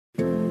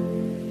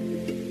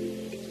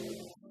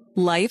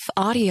Life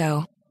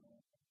Audio.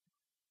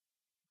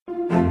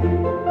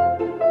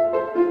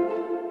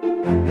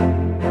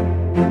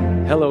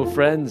 Hello,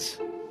 friends.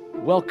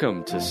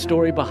 Welcome to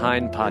Story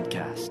Behind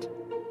Podcast.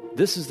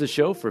 This is the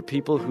show for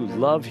people who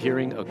love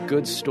hearing a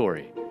good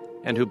story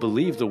and who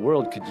believe the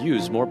world could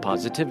use more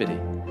positivity.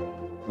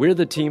 We're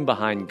the team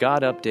behind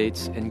God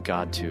Updates and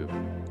GodTube,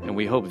 and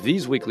we hope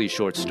these weekly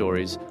short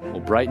stories will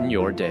brighten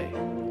your day.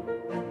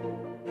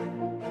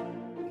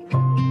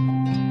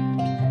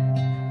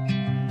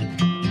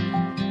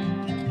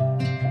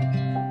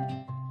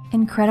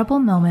 Incredible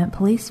moment,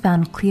 police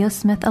found Cleo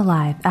Smith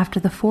alive after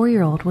the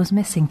 4-year-old was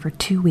missing for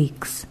 2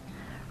 weeks.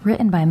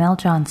 Written by Mel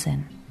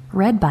Johnson.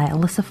 Read by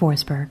Alyssa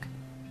Forsberg.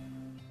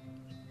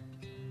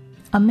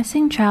 A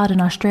missing child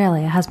in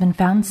Australia has been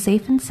found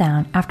safe and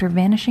sound after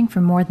vanishing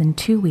for more than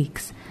 2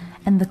 weeks,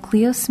 and the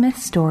Cleo Smith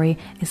story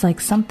is like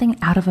something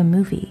out of a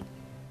movie.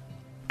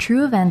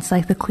 True events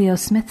like the Cleo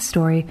Smith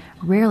story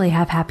rarely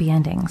have happy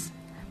endings,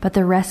 but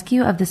the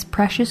rescue of this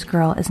precious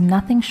girl is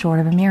nothing short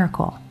of a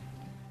miracle.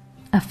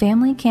 A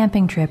family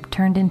camping trip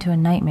turned into a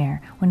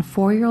nightmare when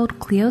 4-year-old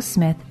Cleo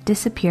Smith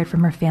disappeared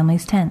from her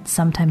family's tent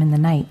sometime in the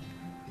night.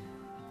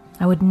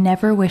 I would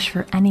never wish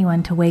for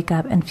anyone to wake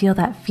up and feel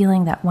that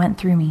feeling that went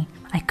through me.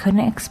 I couldn't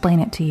explain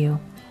it to you,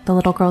 the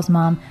little girl's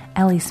mom,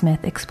 Ellie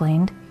Smith,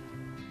 explained.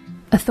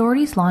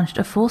 Authorities launched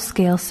a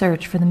full-scale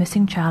search for the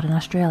missing child in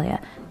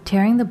Australia,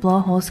 tearing the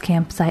Blowholes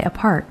campsite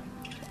apart.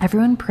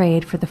 Everyone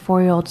prayed for the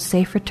 4-year-old's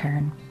safe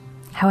return.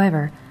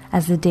 However,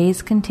 as the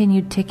days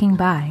continued ticking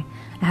by,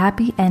 a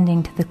happy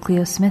ending to the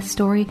Cleo Smith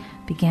story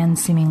began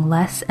seeming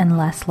less and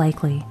less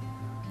likely.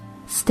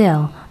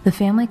 Still, the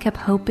family kept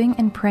hoping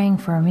and praying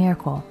for a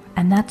miracle,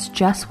 and that's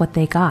just what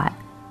they got.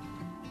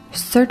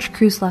 Search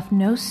crews left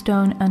no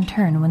stone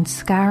unturned when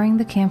scouring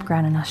the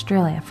campground in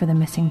Australia for the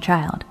missing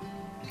child.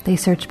 They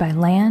searched by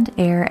land,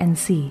 air, and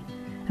sea,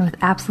 and with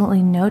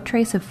absolutely no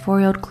trace of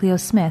 4-year-old Cleo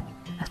Smith,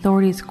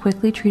 authorities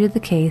quickly treated the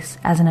case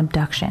as an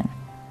abduction.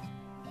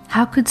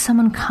 How could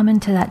someone come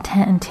into that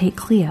tent and take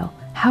Cleo?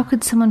 How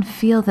could someone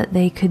feel that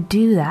they could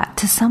do that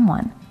to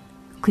someone?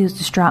 Cleo's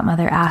distraught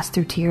mother asked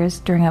through tears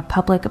during a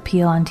public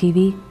appeal on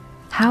TV.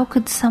 How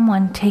could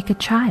someone take a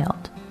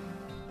child?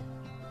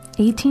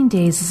 18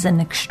 days is an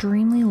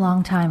extremely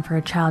long time for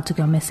a child to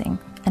go missing,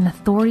 and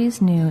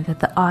authorities knew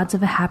that the odds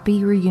of a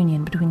happy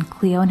reunion between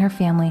Cleo and her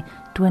family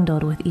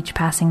dwindled with each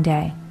passing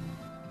day.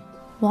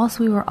 Whilst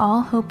we were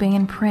all hoping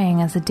and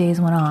praying as the days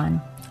went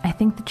on, I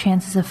think the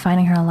chances of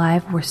finding her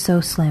alive were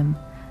so slim,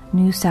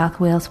 New South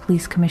Wales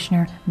Police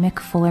Commissioner Mick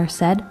Fuller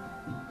said.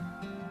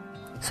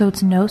 So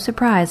it's no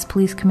surprise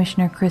Police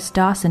Commissioner Chris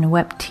Dawson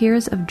wept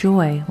tears of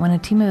joy when a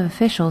team of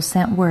officials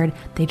sent word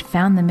they'd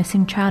found the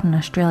missing child in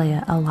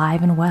Australia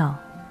alive and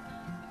well.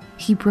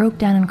 He broke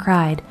down and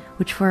cried,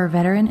 which for a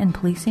veteran in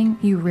policing,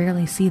 you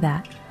rarely see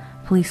that,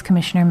 Police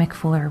Commissioner Mick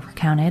Fuller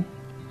recounted.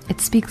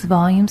 It speaks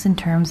volumes in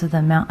terms of the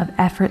amount of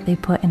effort they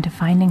put into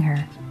finding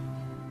her.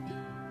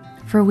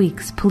 For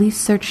weeks, police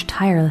searched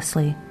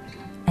tirelessly,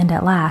 and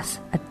at last,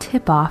 a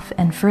tip-off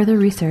and further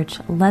research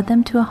led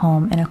them to a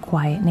home in a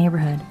quiet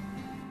neighborhood.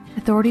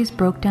 Authorities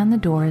broke down the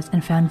doors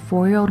and found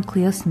 4-year-old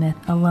Cleo Smith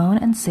alone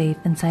and safe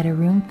inside a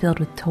room filled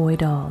with toy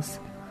dolls.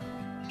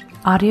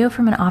 Audio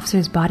from an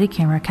officer's body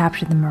camera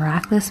captured the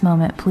miraculous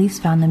moment police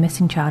found the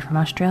missing child from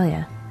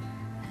Australia.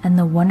 And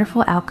the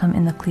wonderful outcome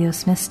in the Cleo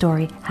Smith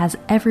story has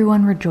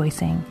everyone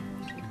rejoicing.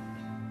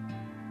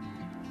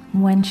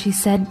 When she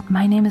said,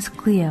 "My name is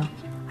Cleo,"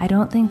 I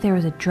don't think there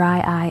was a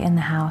dry eye in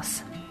the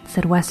house,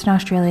 said Western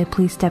Australia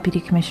Police Deputy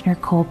Commissioner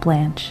Cole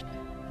Blanche.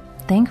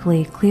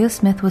 Thankfully, Cleo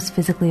Smith was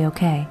physically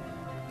okay,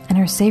 and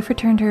her safe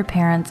return to her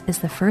parents is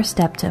the first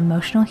step to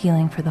emotional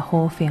healing for the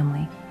whole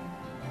family.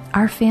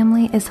 Our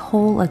family is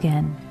whole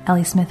again,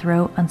 Ellie Smith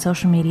wrote on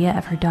social media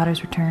of her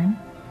daughter's return.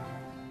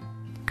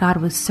 God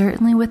was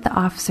certainly with the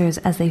officers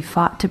as they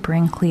fought to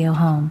bring Cleo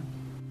home.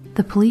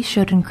 The police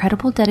showed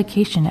incredible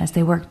dedication as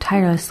they worked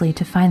tirelessly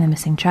to find the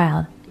missing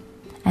child.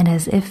 And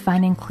as if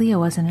finding Cleo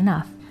wasn't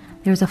enough,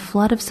 there was a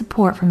flood of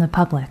support from the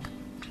public.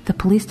 The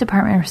police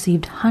department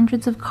received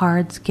hundreds of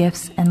cards,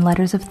 gifts, and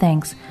letters of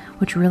thanks,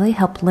 which really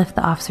helped lift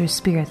the officers'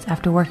 spirits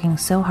after working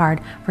so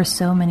hard for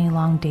so many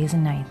long days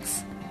and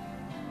nights.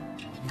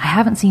 I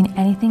haven't seen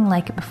anything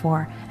like it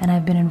before, and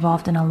I've been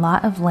involved in a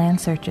lot of land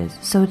searches,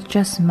 so it's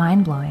just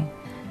mind-blowing,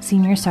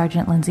 Senior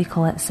Sergeant Lindsay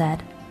Collette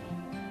said.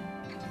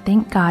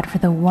 Thank God for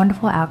the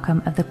wonderful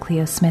outcome of the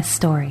Cleo Smith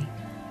story.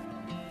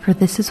 For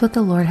this is what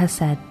the Lord has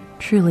said,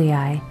 truly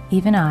I,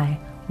 even I,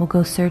 will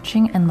go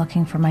searching and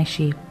looking for my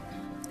sheep.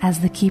 As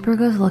the keeper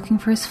goes looking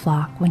for his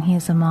flock when he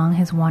is among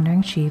his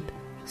wandering sheep,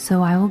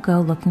 so I will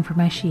go looking for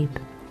my sheep,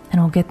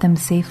 and will get them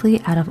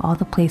safely out of all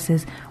the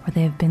places where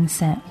they have been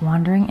sent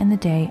wandering in the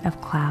day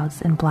of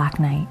clouds and black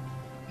night.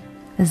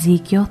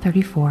 Ezekiel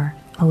 34,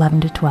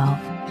 11-12.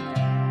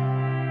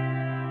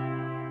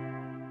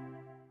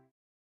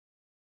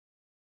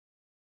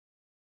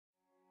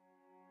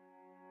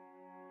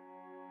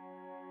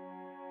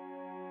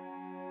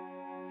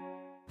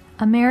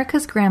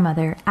 America's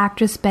grandmother,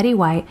 actress Betty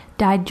White,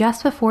 died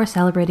just before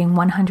celebrating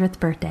 100th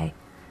birthday.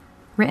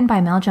 Written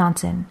by Mel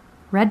Johnson.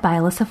 Read by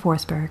Alyssa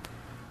Forsberg.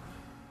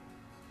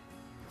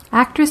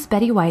 Actress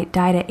Betty White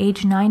died at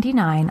age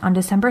 99 on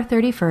December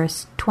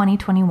 31st,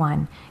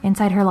 2021,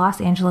 inside her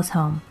Los Angeles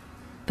home.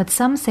 But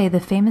some say the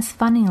famous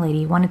funny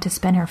lady wanted to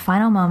spend her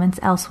final moments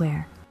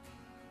elsewhere.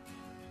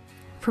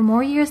 For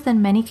more years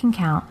than many can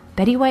count,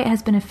 Betty White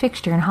has been a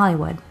fixture in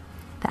Hollywood.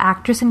 The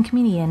actress and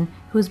comedian,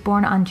 who was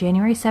born on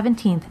January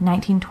 17,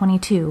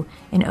 1922,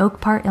 in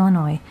Oak Park,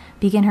 Illinois,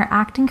 began her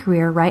acting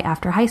career right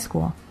after high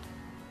school.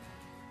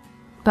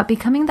 But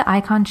becoming the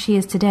icon she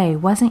is today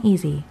wasn't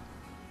easy.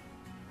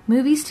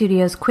 Movie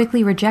studios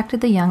quickly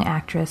rejected the young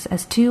actress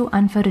as too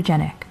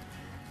unphotogenic,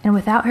 and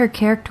without her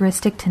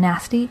characteristic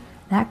tenacity,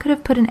 that could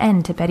have put an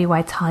end to Betty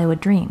White's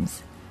Hollywood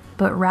dreams.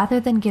 But rather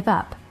than give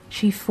up,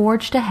 she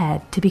forged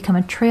ahead to become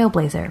a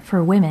trailblazer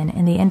for women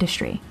in the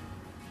industry.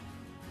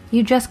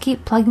 "You just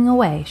keep plugging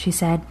away," she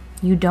said.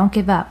 "You don't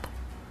give up."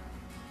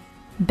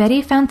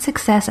 Betty found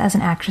success as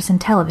an actress in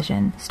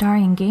television,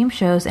 starring in game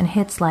shows and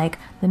hits like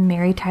The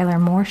Mary Tyler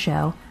Moore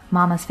Show,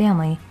 Mama's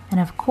Family, and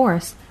of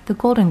course, The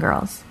Golden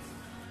Girls.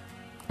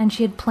 And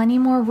she had plenty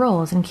more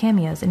roles and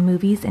cameos in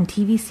movies and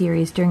TV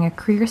series during a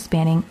career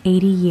spanning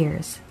 80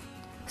 years.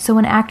 So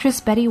when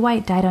actress Betty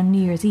White died on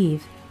New Year's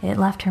Eve, it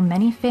left her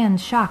many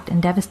fans shocked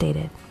and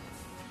devastated.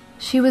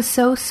 She was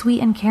so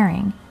sweet and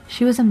caring.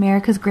 She was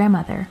America's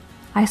grandmother.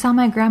 "I saw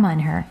my grandma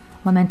in her,"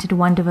 lamented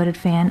one devoted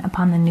fan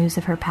upon the news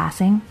of her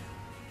passing.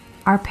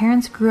 "Our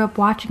parents grew up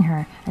watching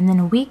her, and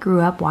then we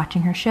grew up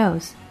watching her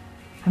shows.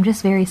 I'm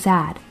just very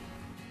sad."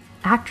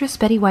 Actress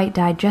Betty White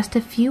died just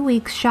a few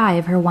weeks shy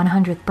of her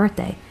 100th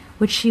birthday,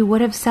 which she would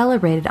have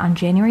celebrated on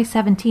January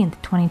 17,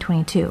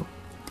 2022.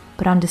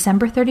 But on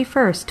December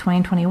 31st,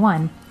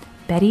 2021,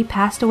 Betty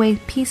passed away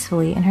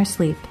peacefully in her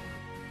sleep.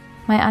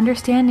 "My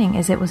understanding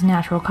is it was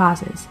natural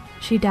causes.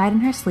 She died in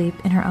her sleep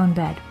in her own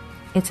bed.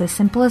 It's as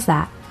simple as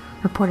that,"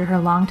 reported her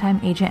longtime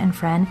agent and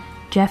friend,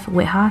 Jeff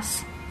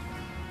Whithaus.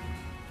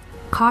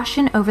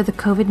 Caution over the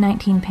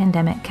COVID-19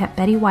 pandemic kept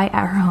Betty White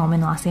at her home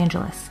in Los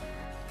Angeles.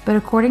 But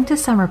according to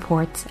some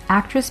reports,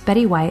 actress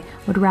Betty White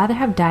would rather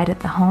have died at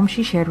the home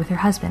she shared with her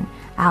husband,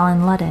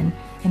 Alan Ludden,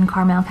 in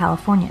Carmel,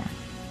 California.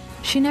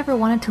 She never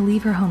wanted to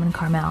leave her home in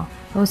Carmel,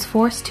 but was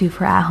forced to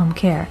for at-home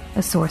care,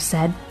 a source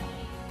said.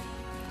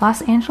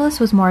 Los Angeles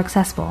was more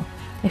accessible.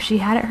 If she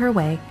had it her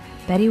way,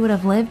 Betty would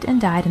have lived and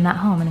died in that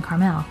home in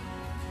Carmel.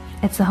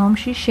 It's the home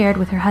she shared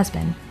with her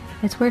husband.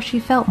 It's where she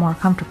felt more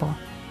comfortable.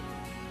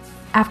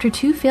 After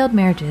 2 failed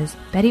marriages,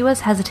 Betty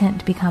was hesitant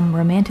to become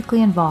romantically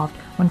involved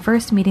when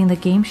first meeting the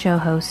game show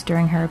host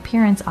during her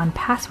appearance on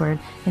Password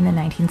in the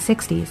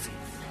 1960s.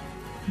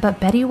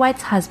 But Betty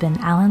White's husband,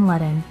 Alan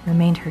Ludden,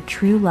 remained her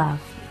true love.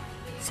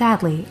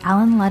 Sadly,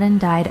 Alan Ludden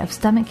died of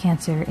stomach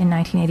cancer in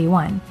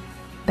 1981.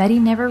 Betty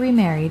never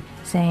remarried,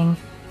 saying,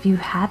 "If you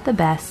had the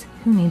best,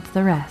 who needs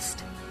the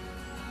rest?"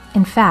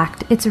 In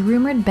fact, it's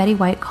rumored Betty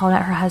White called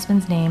out her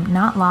husband's name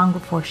not long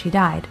before she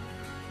died.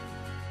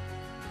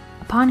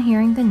 Upon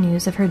hearing the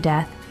news of her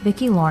death,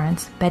 Vicki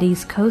Lawrence,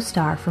 Betty's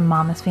co-star from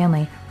Mama's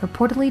Family,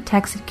 reportedly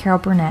texted Carol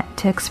Burnett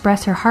to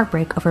express her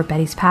heartbreak over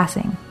Betty's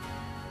passing.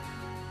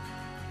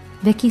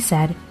 Vicki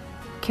said,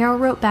 "Carol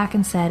wrote back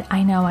and said,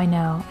 'I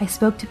know. I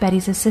spoke to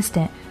Betty's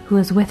assistant, who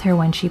was with her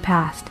when she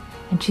passed,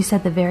 and she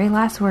said the very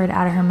last word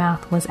out of her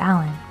mouth was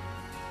Alan.'"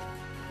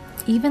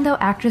 Even though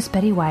actress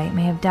Betty White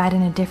may have died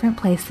in a different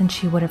place than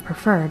she would have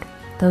preferred,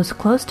 those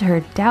close to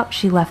her doubt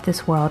she left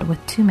this world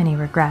with too many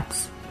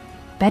regrets.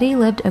 Betty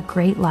lived a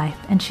great life,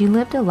 and she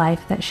lived a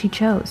life that she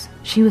chose.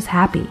 She was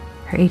happy,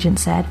 her agent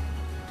said.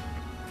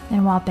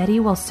 And while Betty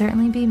will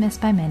certainly be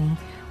missed by many,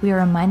 we are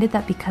reminded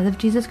that because of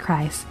Jesus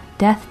Christ,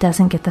 death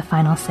doesn't get the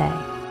final say.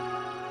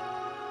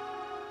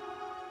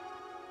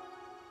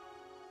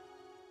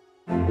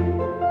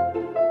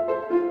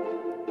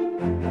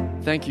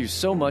 Thank you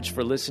so much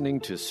for listening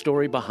to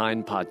Story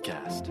Behind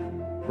Podcast.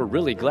 We're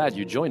really glad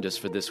you joined us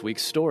for this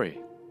week's story.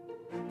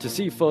 To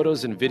see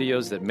photos and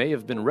videos that may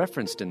have been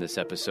referenced in this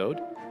episode,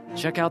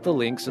 check out the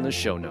links in the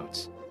show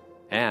notes.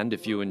 And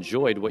if you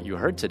enjoyed what you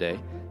heard today,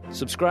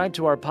 subscribe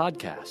to our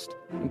podcast,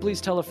 and please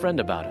tell a friend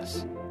about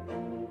us.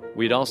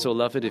 We'd also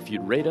love it if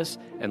you'd rate us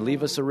and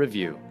leave us a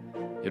review.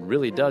 It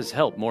really does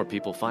help more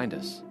people find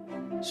us.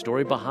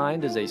 Story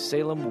Behind is a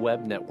Salem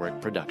Web Network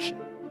production.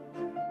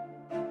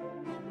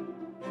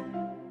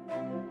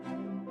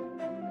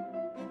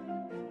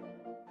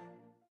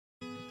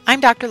 I'm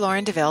Dr.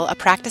 Lauren DeVille, a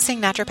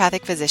practicing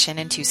naturopathic physician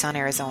in Tucson,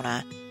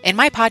 Arizona. In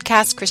my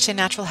podcast, Christian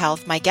Natural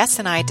Health, my guests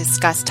and I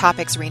discuss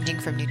topics ranging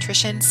from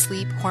nutrition,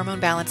 sleep,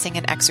 hormone balancing,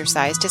 and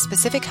exercise to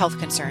specific health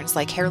concerns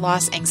like hair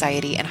loss,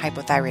 anxiety, and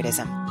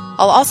hypothyroidism.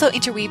 I'll also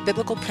interweave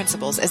biblical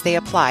principles as they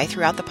apply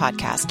throughout the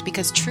podcast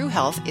because true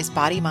health is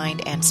body,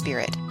 mind, and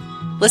spirit.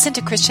 Listen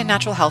to Christian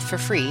Natural Health for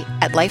free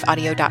at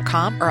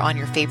lifeaudio.com or on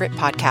your favorite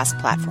podcast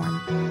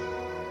platform.